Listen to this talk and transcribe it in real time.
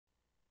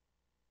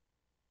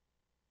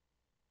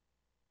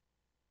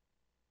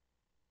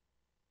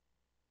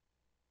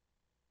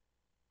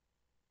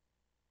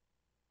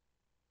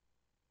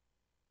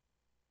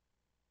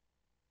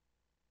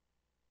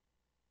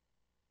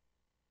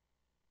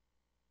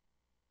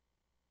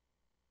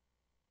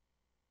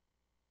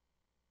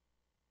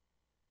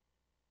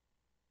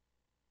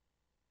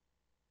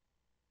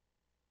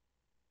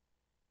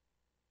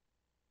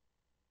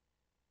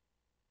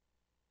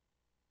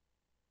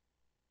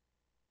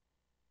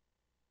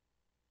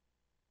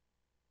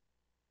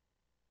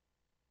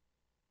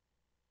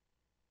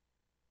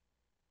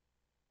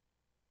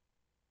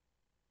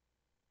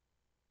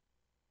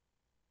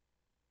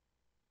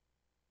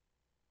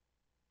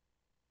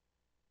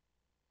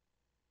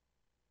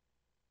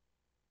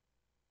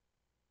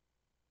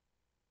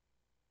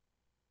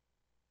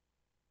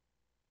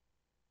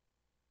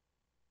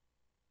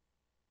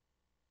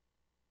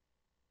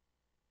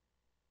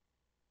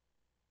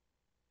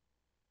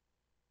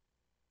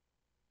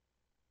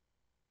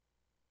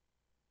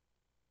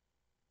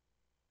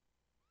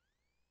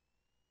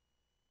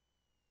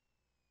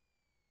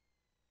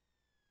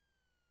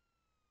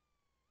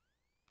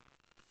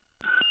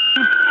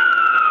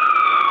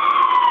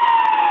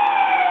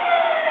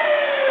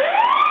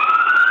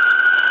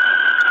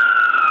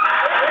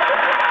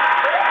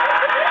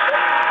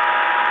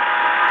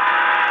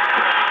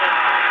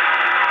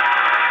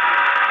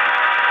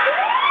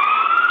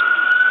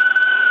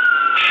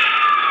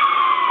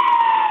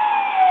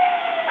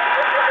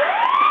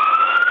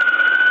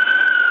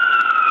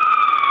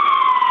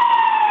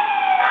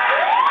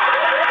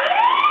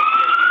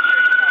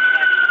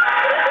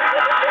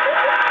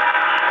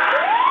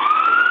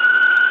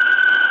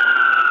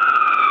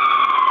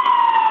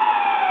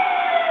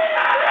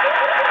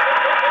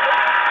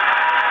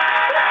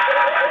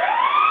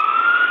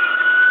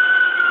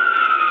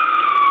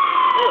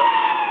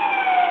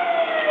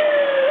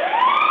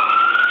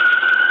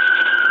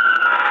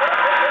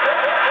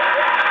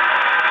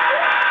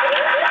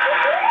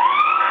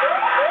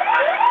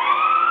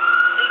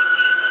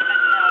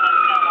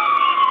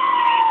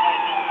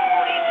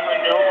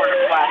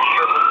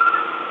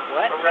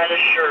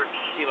short.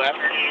 He left?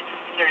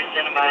 30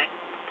 standing by.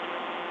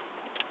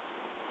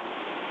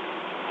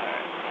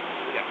 Alright,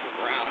 we got to move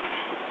around.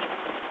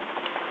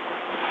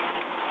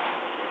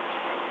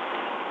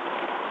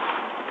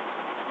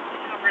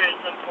 Number is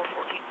 41455.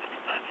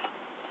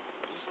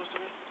 What's it supposed to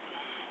be?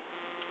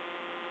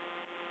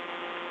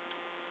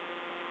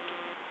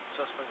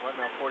 Suspect what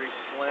now? 40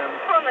 slim.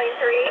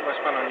 493.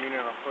 Westbound on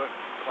Union on foot.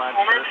 Plaid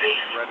shirt,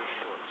 reddish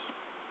shorts.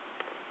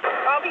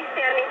 I'll be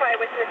standing by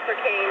with Mr.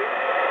 Kane.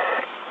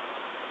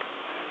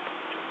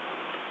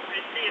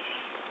 Receive.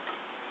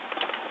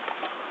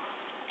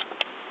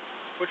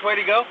 Which way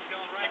do you go?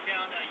 Going right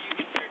down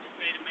Union Church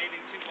Street and maybe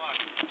 2 blocks.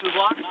 2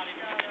 blocks? Not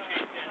even going to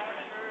change that.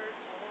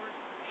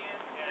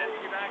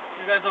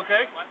 You guys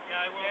okay?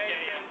 Yeah, I will.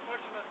 Yeah.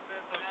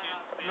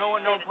 Okay.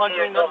 No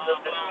punching? No?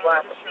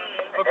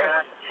 Okay.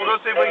 We'll go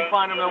see if we can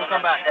find him, then we'll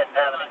come back. He's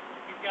got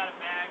a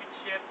bag and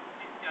chips.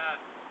 He's got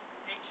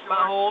 8 shorts.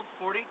 About hold?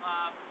 40?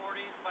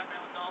 40, button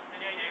with all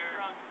in there.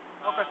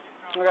 Okay.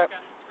 He's got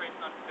some scrapes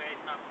on his face,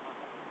 not from us.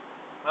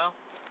 Well,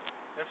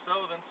 if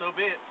so, then so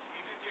be it. He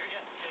was here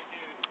yesterday,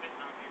 too,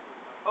 spitting on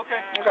people.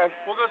 Okay. Okay.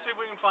 We'll go see if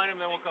we can find him,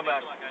 then we'll come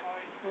back.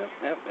 Yep.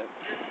 You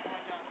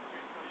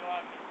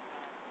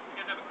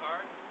guys have a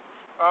card?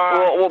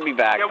 We'll be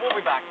back. Yeah, we'll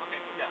be back.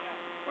 Okay. Yeah.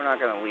 We're not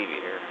gonna leave you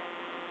here.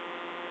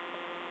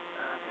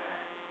 Okay.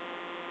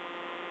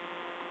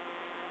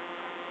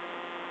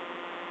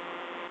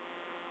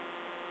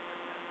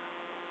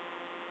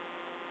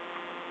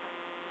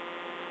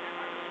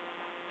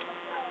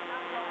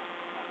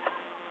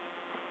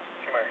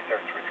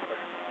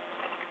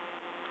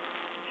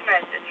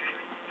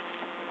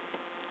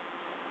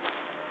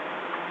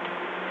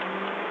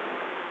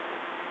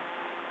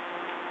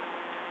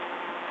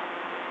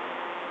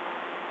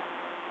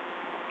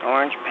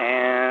 Orange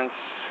pants.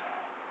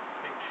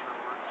 Pink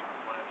shorts,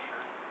 plaid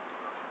shirt,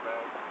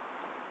 bag.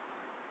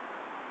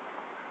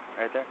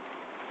 Right there.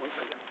 1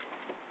 second.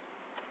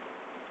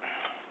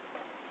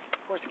 Of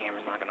course the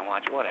camera's not gonna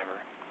watch it,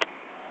 whatever.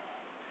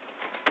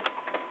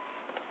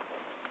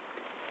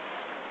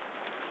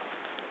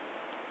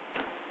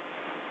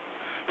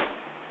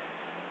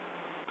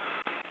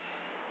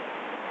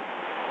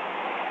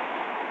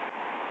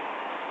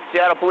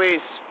 Seattle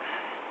Police.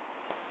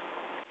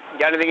 You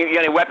got anything? You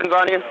got any weapons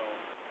on you? No weapons.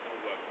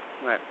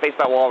 Alright, face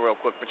that wall real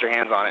quick, put your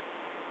hands on it.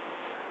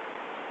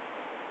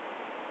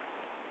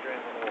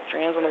 Put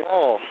your hands on the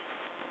wall.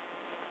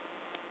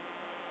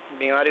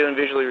 Being audio and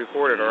visually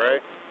recorded,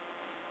 alright?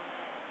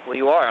 Well,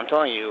 you are, I'm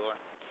telling you are.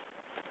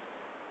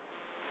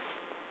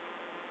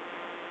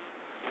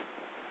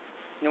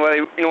 You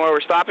know why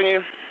we're stopping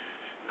you?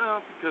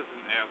 No, because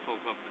an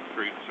asshole's up the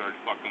street and started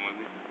fucking with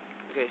me.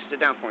 Okay, sit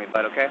down for me,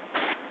 bud, okay?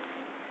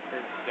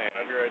 Stand.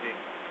 Have your ID.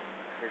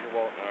 Here's your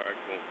wallet. Alright,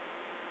 cool.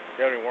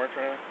 You have any warrants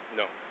right now?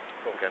 No.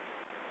 Cool. Okay.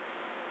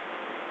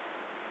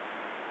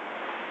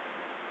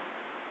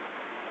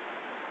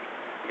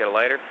 You got a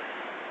lighter?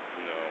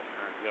 No.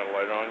 You got a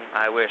lighter on you?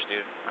 I wish,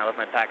 dude. I left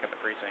my pack at the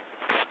precinct.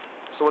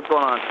 So what's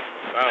going on? I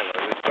don't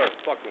know. They started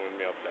fucking with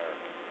me up there.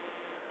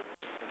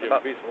 Give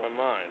a piece of my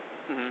mind.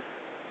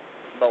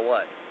 About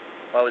what?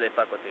 Why would they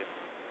fuck with you?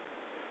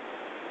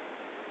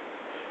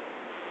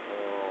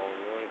 Oh,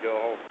 you want to go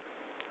home?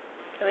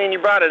 I mean, you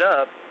brought it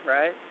up,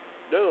 right?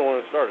 They're the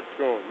one that started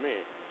screwing with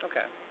me.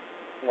 Okay.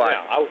 Why?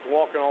 Yeah, I was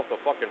walking off the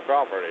fucking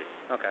property.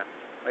 Okay.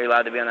 Are you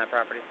allowed to be on that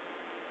property?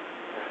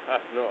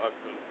 I've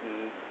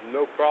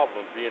no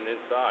problem being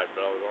inside,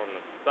 but I was on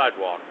the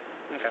sidewalk.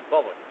 Okay.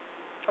 Public.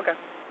 Okay.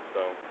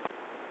 So.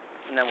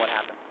 And then what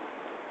happened?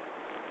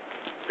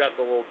 Got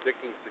the little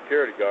dicking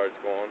security guards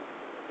going.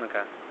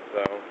 Okay.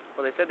 So.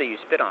 Well, they said that you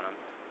spit on them.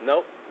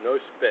 Nope. No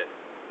spit.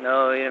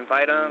 No, you didn't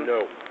fight them?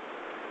 No.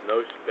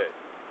 No spit.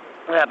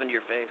 What happened to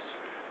your face?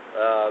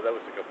 That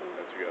was a couple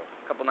minutes ago.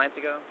 A couple nights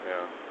ago?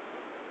 Yeah.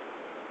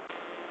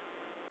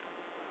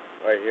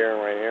 Right here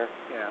and right here?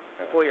 Yeah.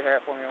 Pull your hair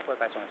up for me real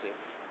quick. I just want to see.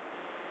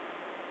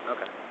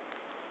 Okay.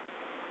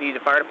 You need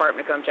the fire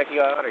department to come check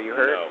you out? Are you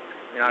hurt? No.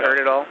 You're not hurt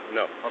at all?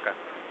 No. Okay.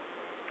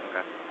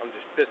 Okay. I'm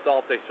just pissed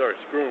off they started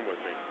screwing with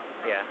me.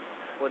 Yeah.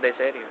 What'd they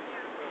say to you?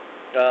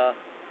 I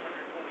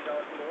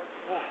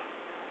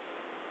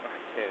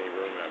can't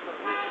even remember.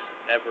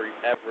 Every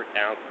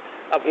ounce.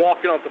 I'm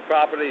walking off the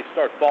property, they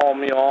start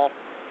following me off.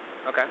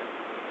 Okay.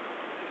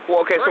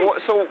 Well, okay,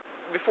 so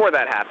before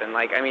that happened,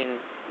 like, I mean,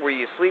 were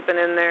you sleeping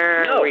in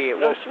there? No,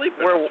 no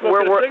sleeping. I was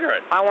smoking a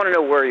cigarette. I want to know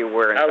where you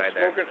were inside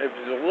there. It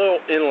was a little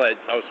inlet.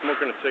 I was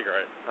smoking a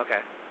cigarette. Okay.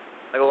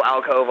 Like a little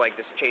alcove, like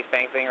this Chase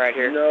Bank thing right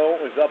here? No,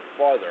 it was up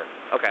farther.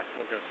 Okay.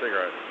 Smoking a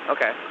cigarette.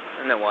 Okay.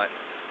 And then what?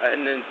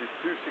 And then the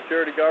 2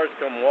 security guards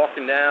come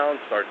walking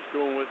down, start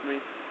screwing with me.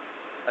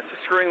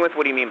 Screwing with?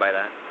 What do you mean by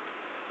that?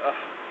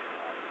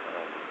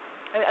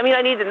 I mean,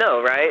 I need to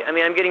know, right? I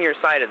mean, I'm getting your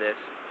side of this,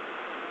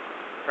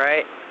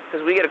 right?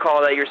 Because we get a call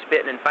that you're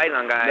spitting and fighting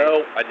on guys.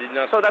 No, I did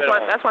not. So that's why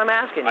I'm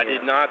asking you. I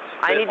did not.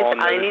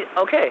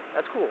 Okay,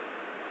 that's cool.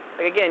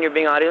 Like again, you're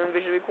being audio and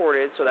visually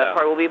recorded, so that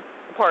part will be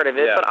a part of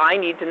it. Yeah. But I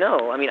need to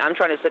know. I mean, I'm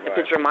trying to set the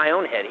picture in my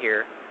own head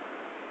here.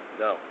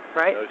 No.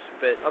 Right? No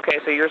spit. Okay,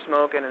 so you're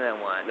smoking, and then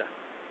what? No.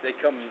 They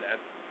come and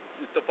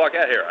get the fuck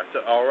out here. I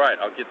said, all right,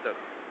 I'll get them.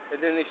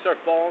 And then they start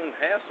falling and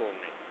hassling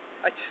me.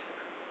 I just...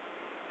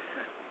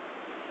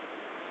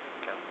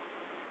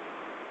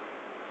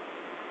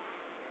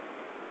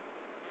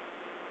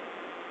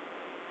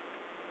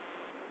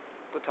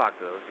 We'll talk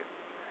to those guys.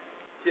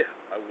 Yeah,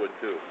 I would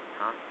too.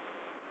 Huh?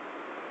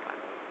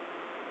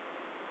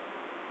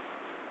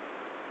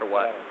 For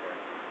what?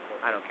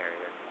 I don't care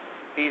either.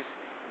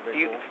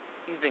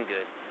 He's been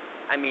good.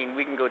 I mean,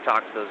 we can go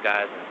talk to those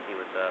guys and see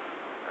what's up.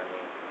 I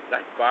mean,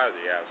 I fire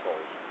the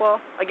assholes. well,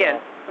 again,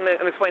 I'm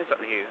gonna explain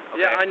something to you.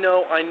 Okay? Yeah, I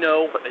know.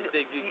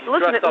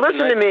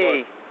 Listen to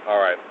me. All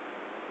right.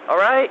 All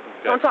right?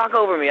 Okay. Don't talk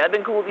over me. I've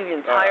been cool with you the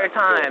entire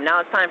time. Cool. Now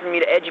it's time for me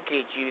to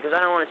educate you because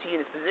I don't want to see you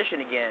in this position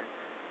again.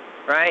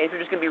 Right? If you're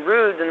just going to be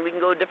rude, then we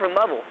can go to a different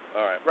level.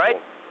 All right. Right?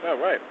 Cool. All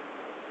right.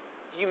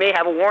 You may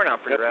have a warrant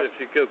out for your arrest.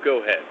 If you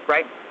go ahead.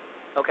 Right?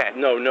 Okay.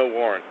 No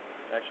warrant.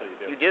 Actually, you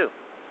do. You do.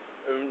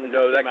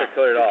 No, that could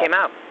clear it off. It came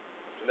out.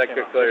 That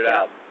could clear it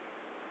out.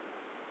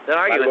 Don't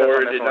argue My with us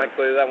lawyer on this did one. not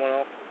clear that one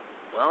off?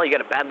 Well, you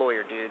got a bad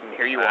lawyer, dude, and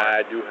here you are.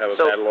 I do have a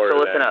bad lawyer.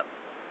 So listen up.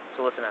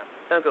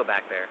 Don't go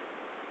back there.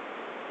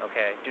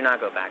 Okay? Do not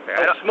go back there.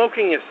 I'm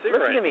smoking a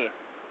cigarette. Listen to me.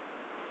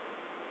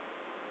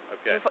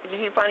 Okay. Do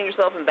you finding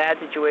yourself in bad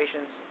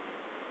situations?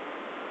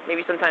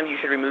 Maybe sometimes you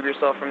should remove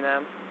yourself from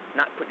them,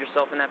 not put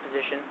yourself in that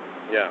position.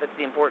 Yeah. That's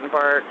the important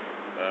part,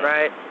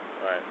 right?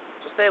 Right.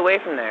 So stay away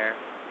from there.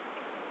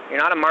 You're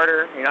not a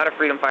martyr. You're not a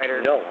freedom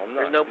fighter. No, I'm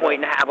not. There's no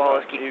point in have all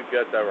this. You've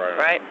got that right.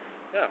 Right?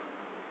 Yeah.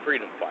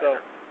 Freedom fighter.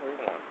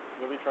 Come on.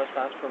 Will we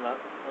trespass from that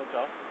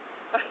hotel?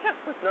 I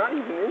was not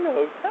even in the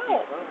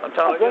hotel. I'm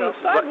telling I was on the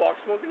sidewalk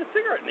smoking a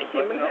cigarette, and they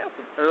came and asked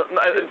me.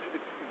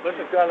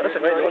 Listen,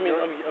 Let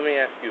me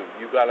ask you.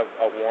 You got a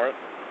warrant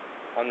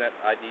on that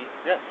ID?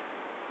 Yes.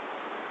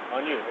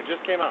 On you. It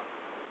just came out.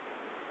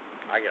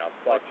 I got a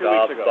fucked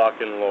up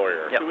fucking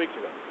lawyer. Yep. 2 weeks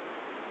ago.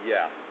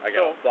 Yeah, I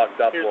got a fucked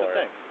up here's lawyer.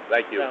 The thing.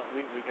 Thank you. Now,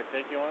 we could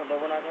take you on it, but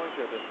we're not going to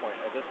at this point.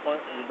 At this point,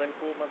 you've been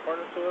cool with my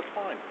partner, so that's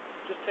fine.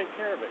 Just take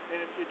care of it. And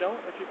if you don't,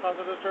 if you cause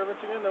a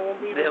disturbance again, there won't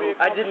be a conversation.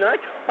 I did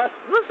not.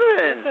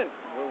 Listen.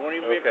 There won't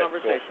even be a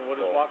conversation. We'll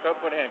just walk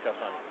up, put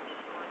handcuffs on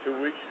you. 2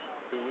 weeks?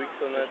 2 weeks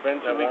on that? It's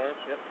been 2 weeks.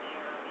 Yep.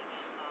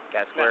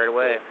 Got squared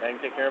away. I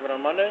can take care of it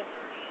on Monday.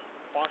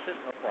 Wash it,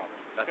 no problem.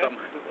 That's okay?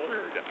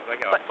 I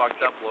got a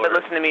fucked up lawyer. But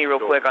listen to me real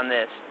quick on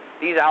this.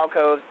 These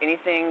alcoves,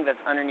 anything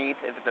that's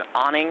underneath, if it's an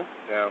awning,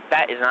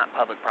 that is not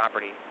public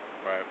property.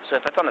 Right. So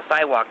if it's on the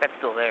sidewalk, that's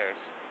still theirs.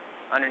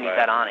 Underneath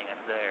Right. that awning,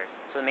 that's theirs.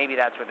 So maybe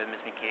that's where the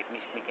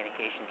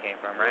miscommunication came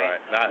from, right?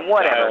 Right.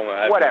 Whatever.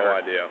 I have no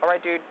idea. All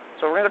right, dude.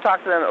 So we're going to go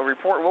talk to them. A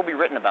report will be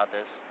written about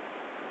this.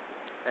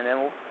 And then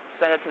we'll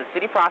send it to the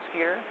city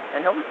prosecutor,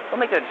 and he'll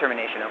make the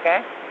determination,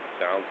 okay?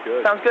 Sounds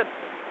good. Sounds good.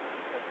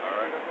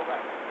 All right.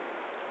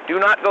 Do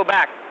not go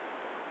back.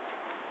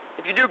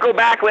 If you do go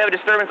back, we have a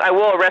disturbance, I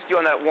will arrest you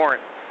on that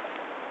warrant.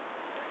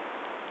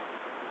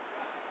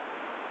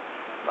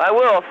 I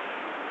will.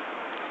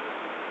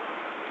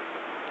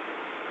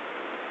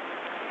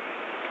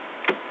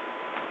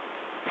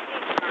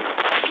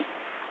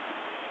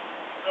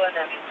 Go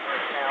ahead,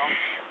 personnel.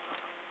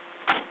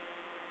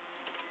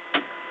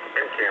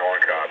 MK1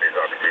 copies.